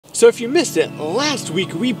So if you missed it, last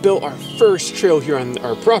week we built our first trail here on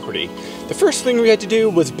our property. The first thing we had to do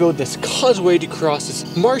was build this causeway to cross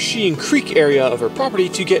this marshy and creek area of our property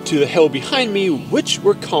to get to the hill behind me, which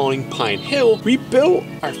we're calling Pine Hill. We built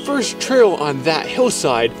our first trail on that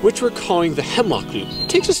hillside, which we're calling the Hemlock Loop. It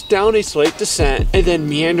takes us down a slight descent and then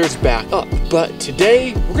meanders back up. But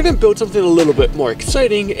today, we're gonna build something a little bit more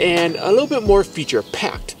exciting and a little bit more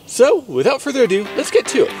feature-packed. So without further ado, let's get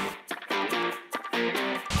to it.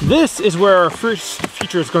 This is where our first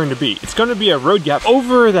feature is going to be. It's going to be a road gap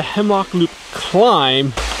over the Hemlock Loop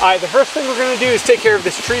climb. All right, the first thing we're going to do is take care of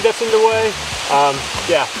this tree that's in the way.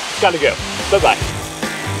 Yeah, it's got to go. Bye-bye.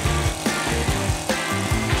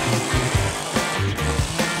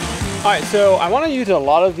 All right, so I want to use a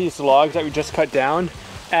lot of these logs that we just cut down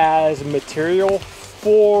as material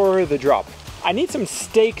for the drop. I need some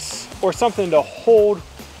stakes or something to hold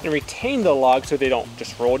and retain the logs so they don't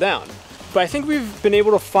just roll down. But I think we've been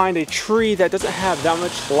able to find a tree that doesn't have that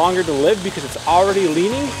much longer to live because it's already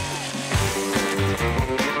leaning.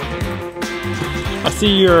 I see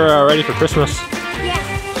you're ready for Christmas.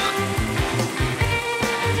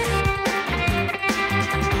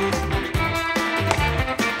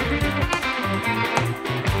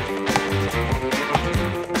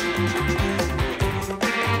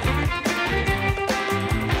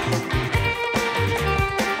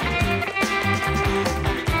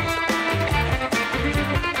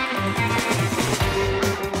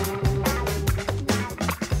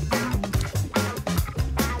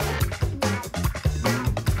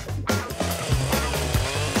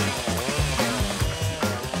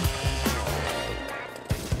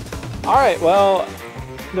 Alright, well,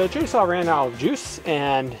 the chainsaw ran out of juice,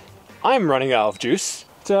 and I'm running out of juice.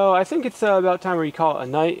 So I think it's about time we call it a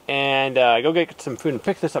night and go get some food and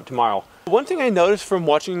pick this up tomorrow. One thing I noticed from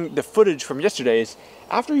watching the footage from yesterday is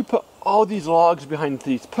after we put all these logs behind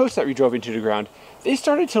these posts that we drove into the ground, they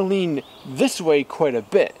started to lean this way quite a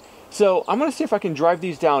bit. So I'm going to see if I can drive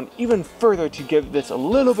these down even further to give this a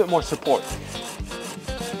little bit more support.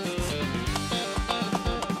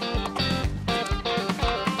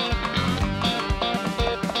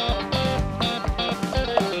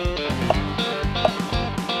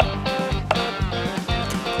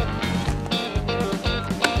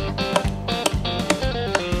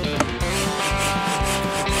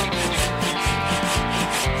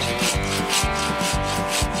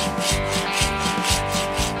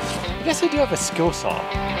 I guess I do have a skill saw.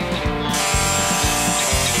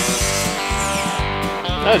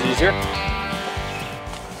 That was easier.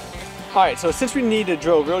 Alright, so since we need to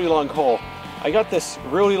drill a really long hole, I got this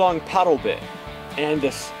really long paddle bit and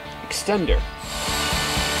this extender.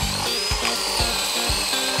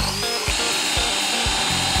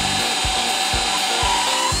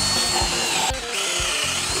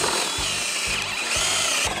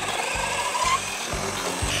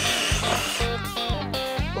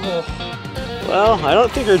 Well, I don't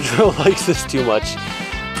think our drill likes this too much.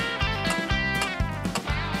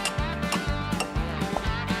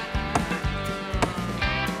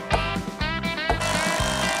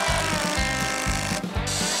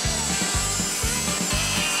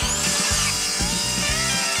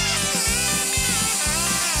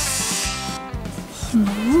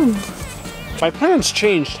 My plans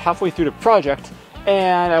changed halfway through the project,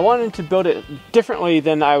 and I wanted to build it differently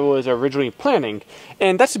than I was originally planning.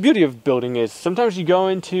 And that's the beauty of building, is sometimes you go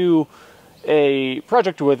into a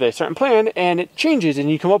project with a certain plan and it changes and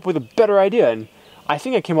you come up with a better idea. And I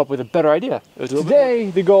think I came up with a better idea.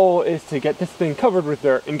 Today, the goal is to get this thing covered with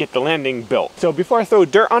dirt and get the landing built. So before I throw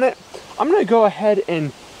dirt on it, I'm gonna go ahead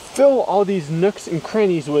and fill all these nooks and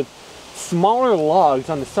crannies with smaller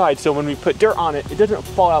logs on the side, so when we put dirt on it, it doesn't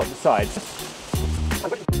fall out the sides.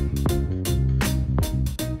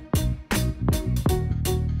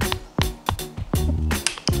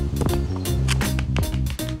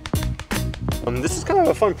 This is kind of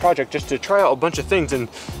a fun project just to try out a bunch of things and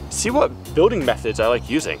see what building methods I like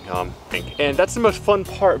using. And that's the most fun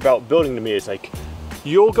part about building to me, is like,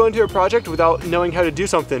 you'll go into a project without knowing how to do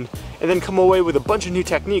something and then come away with a bunch of new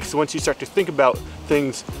techniques once you start to think about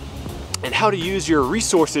things and how to use your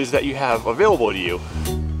resources that you have available to you.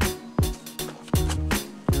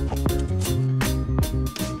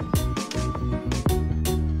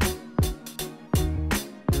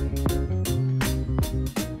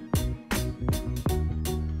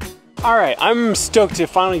 Alright, I'm stoked to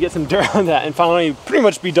finally get some dirt on that and finally pretty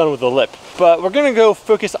much be done with the lip. But we're gonna go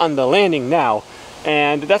focus on the landing now.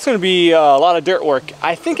 And that's gonna be a lot of dirt work.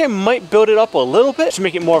 I think I might build it up a little bit to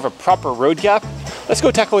make it more of a proper road gap. Let's go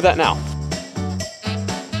tackle that now.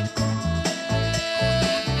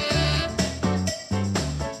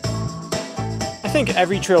 think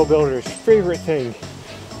every trail builder's favorite thing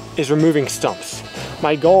is removing stumps.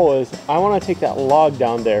 My goal is I want to take that log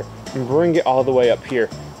down there and bring it all the way up here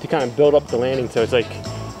to kind of build up the landing so it's like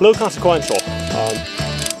a little consequential.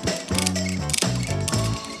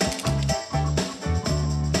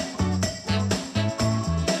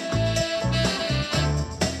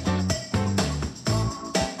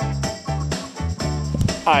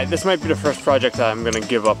 Alright, this might be the first project that I'm gonna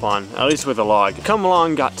give up on, at least with a log. Come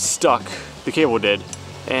along, got stuck, the cable did,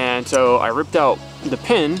 and so I ripped out the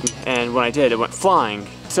pin, and when I did, it went flying.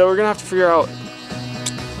 So we're gonna have to figure out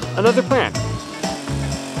another plan.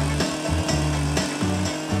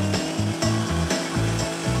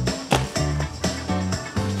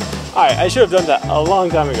 Alright, I should have done that a long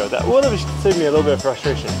time ago. That would have saved me a little bit of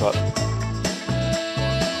frustration, but...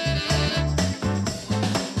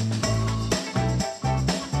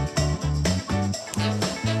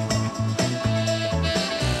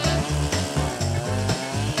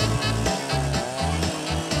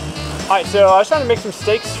 Alright, so I was trying to make some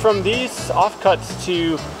stakes from these offcuts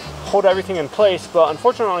to hold everything in place, but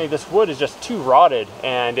unfortunately this wood is just too rotted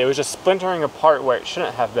and it was just splintering apart where it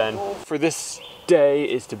shouldn't have been. For this day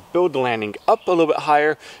is to build the landing up a little bit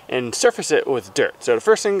higher and surface it with dirt. So the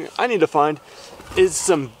first thing I need to find is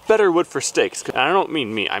some better wood for stakes. And I don't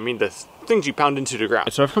mean meat, I mean the things you pound into the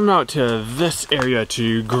ground. So I've come out to this area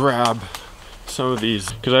to grab some of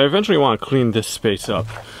these because I eventually want to clean this space up.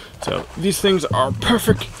 So these things are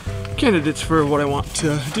perfect candidates for what I want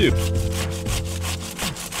to do.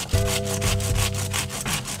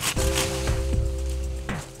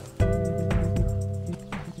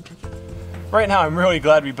 Right now I'm really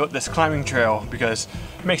glad we built this climbing trail because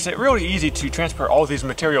it makes it really easy to transport all these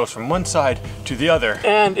materials from one side to the other.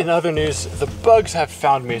 And in other news, the bugs have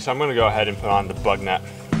found me, so I'm gonna go ahead and put on the bug net.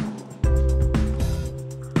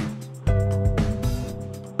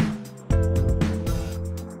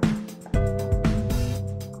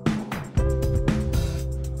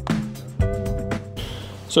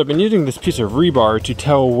 So I've been using this piece of rebar to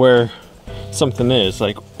tell where something is.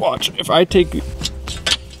 Like, watch, if I take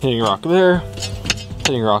hitting a rock there,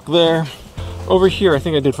 hitting a rock there, over here I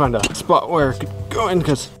think I did find a spot where it could go in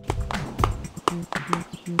because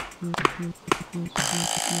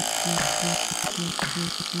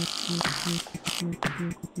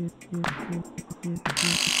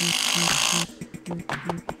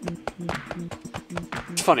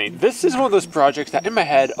it's funny, this is one of those projects that in my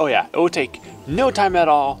head, oh yeah, it will take no time at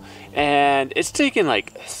all, and it's taken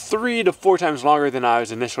like 3 to 4 times longer than I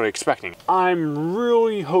was initially expecting. I'm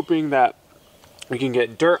really hoping that we can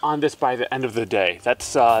get dirt on this by the end of the day.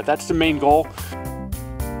 That's the main goal.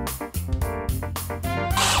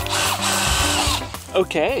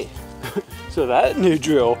 Okay, so that new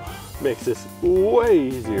drill makes this way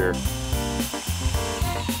easier.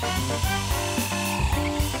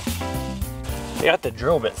 I got the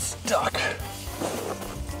drill bit stuck.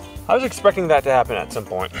 I was expecting that to happen at some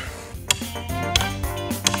point.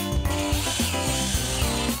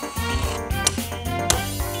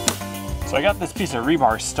 So I got this piece of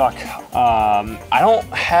rebar stuck. I don't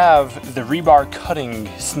have the rebar cutting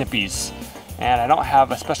snippies, and I don't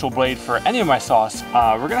have a special blade for any of my saws.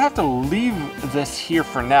 We're gonna have to leave this here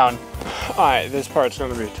for now. All right, this part's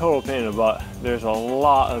gonna be a total pain in the butt. There's a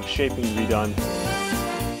lot of shaping to be done.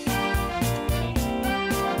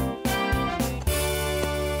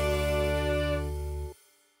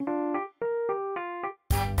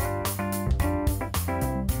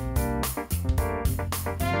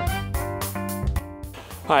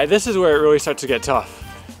 Alright, this is where it really starts to get tough.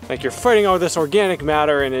 Like, you're fighting all this organic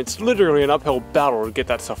matter and it's literally an uphill battle to get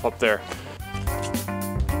that stuff up there.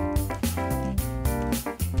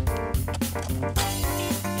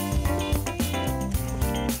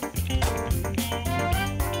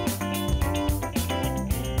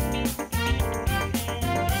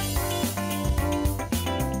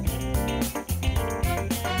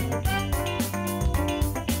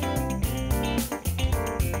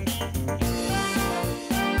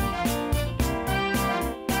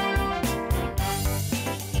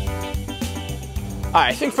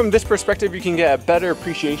 I think from this perspective you can get a better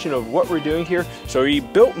appreciation of what we're doing here. So we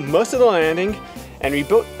built most of the landing and we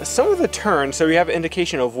built some of the turns so we have an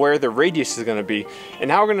indication of where the radius is going to be. And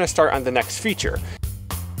now we're going to start on the next feature.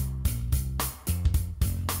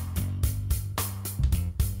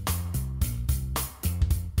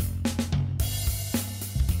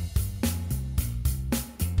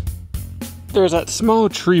 There's that small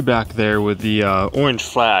tree back there with the orange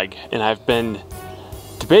flag, and I've been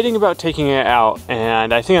debating about taking it out,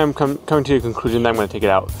 and I think I'm coming to the conclusion that I'm going to take it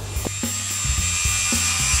out.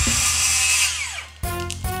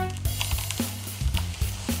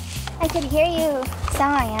 I could hear you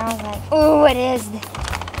sawing, I was like, oh, what is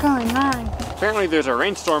going on? Apparently there's a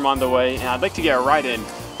rainstorm on the way, and I'd like to get a ride in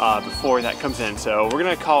before that comes in. So we're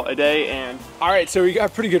gonna call it a day. And all right, so we got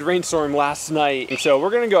a pretty good rainstorm last night, and so we're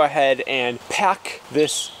gonna go ahead and pack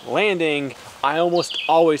this landing. I almost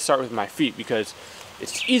always start with my feet because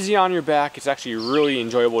it's easy on your back. It's actually really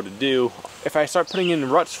enjoyable to do. If I start putting in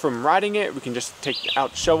ruts from riding it, we can just take out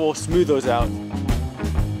the shovel, smooth those out.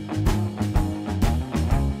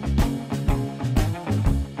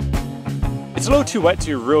 It's a little too wet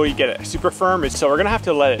to really get it super firm, so we're gonna have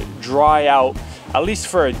to let it dry out at least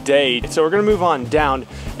for a day. So we're gonna move on down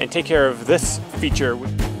and take care of this feature.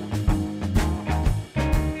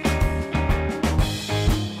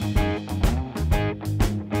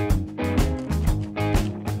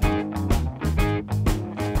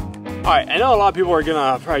 All right, I know a lot of people are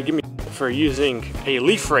gonna probably give me for using a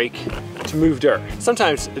leaf rake to move dirt.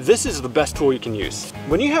 Sometimes this is the best tool you can use.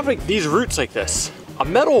 When you have like these roots like this, a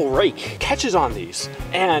metal rake catches on these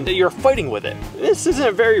and you're fighting with it. This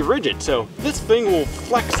isn't very rigid, so this thing will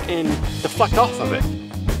flex and deflect off of it.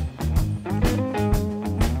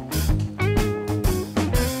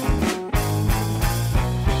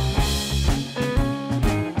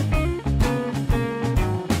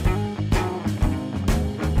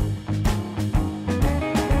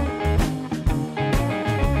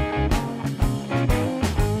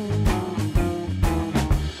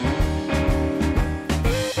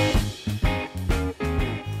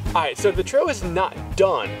 Alright, so the trail is not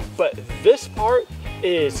done, but this part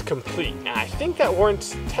is complete, and I think that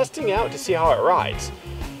warrants testing out to see how it rides.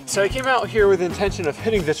 So I came out here with the intention of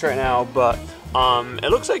hitting this right now, but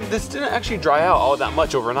it looks like this didn't actually dry out all that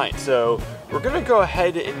much overnight, so we're gonna go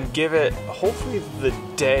ahead and give it hopefully the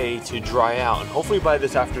day to dry out, and hopefully by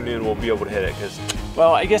this afternoon we'll be able to hit it, because,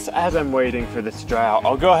 well, I guess as I'm waiting for this to dry out,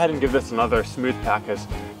 I'll go ahead and give this another smooth pack, because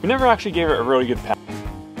we never actually gave it a really good pack.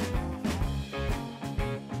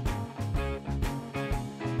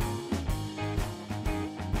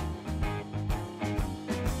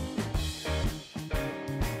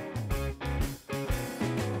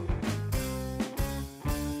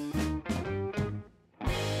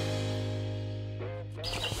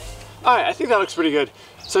 Alright, I think that looks pretty good.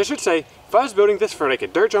 So I should say, if I was building this for like a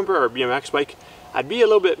dirt jumper or a BMX bike, I'd be a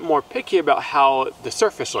little bit more picky about how the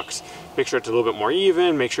surface looks. Make sure it's a little bit more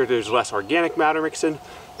even, make sure there's less organic matter mixed in.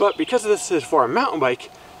 But because this is for a mountain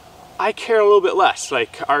bike, I care a little bit less.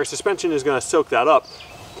 Like, our suspension is gonna soak that up.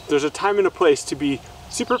 There's a time and a place to be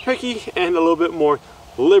super picky and a little bit more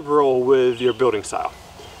liberal with your building style.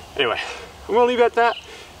 Anyway, I'm gonna leave it at that,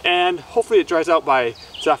 and hopefully it dries out by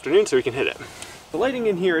this afternoon so we can hit it. The lighting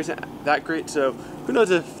in here isn't that great, so who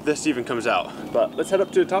knows if this even comes out. But let's head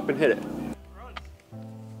up to the top and hit it.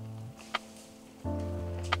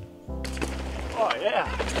 Oh yeah!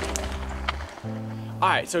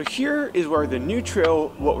 Alright, so here is where the new trail,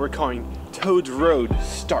 what we're calling Toad's Road,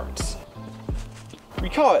 starts. We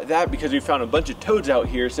call it that because we found a bunch of toads out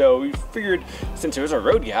here, so we figured since there was a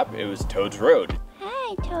road gap, it was Toad's Road.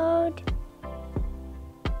 Hi, Toad.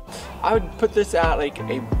 I would put this at like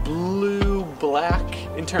a blue-black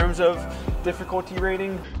in terms of difficulty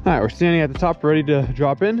rating. All right, we're standing at the top ready to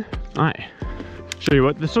drop in. All right, show you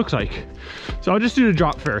what this looks like. So I'll just do the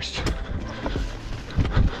drop first.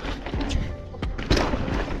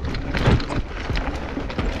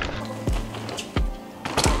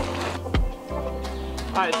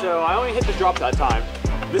 All right, so I only hit the drop that time.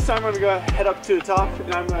 This time I'm gonna go head up to the top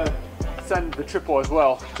and I'm gonna send the triple as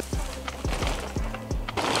well.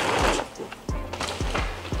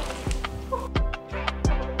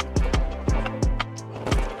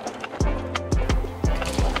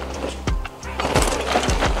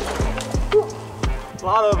 A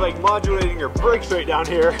lot of like modulating your brakes right down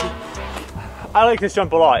here. I like this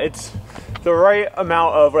jump a lot. It's the right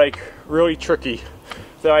amount of like really tricky.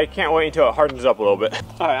 So I can't wait until it hardens up a little bit.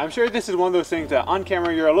 All right, I'm sure this is one of those things that on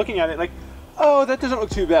camera you're looking at it like, oh, that doesn't look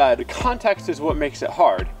too bad. The context is what makes it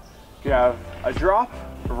hard. You have a drop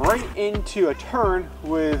right into a turn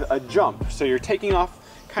with a jump. So you're taking off,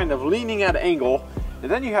 kind of leaning at an angle,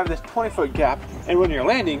 and then you have this 20-foot gap. And when you're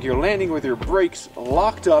landing with your brakes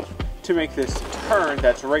locked up to make this turn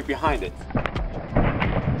that's right behind it.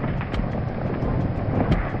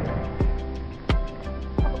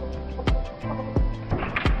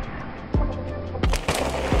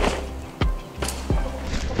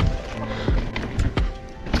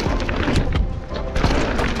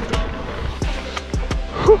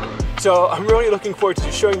 So I'm really looking forward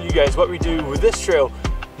to showing you guys what we do with this trail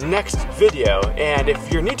next video. And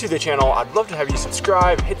if you're new to the channel, I'd love to have you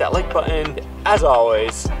subscribe, hit that like button. As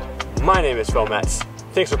always, my name is Phil Metz.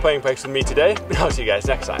 Thanks for playing bikes with me today, and I'll see you guys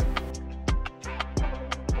next time.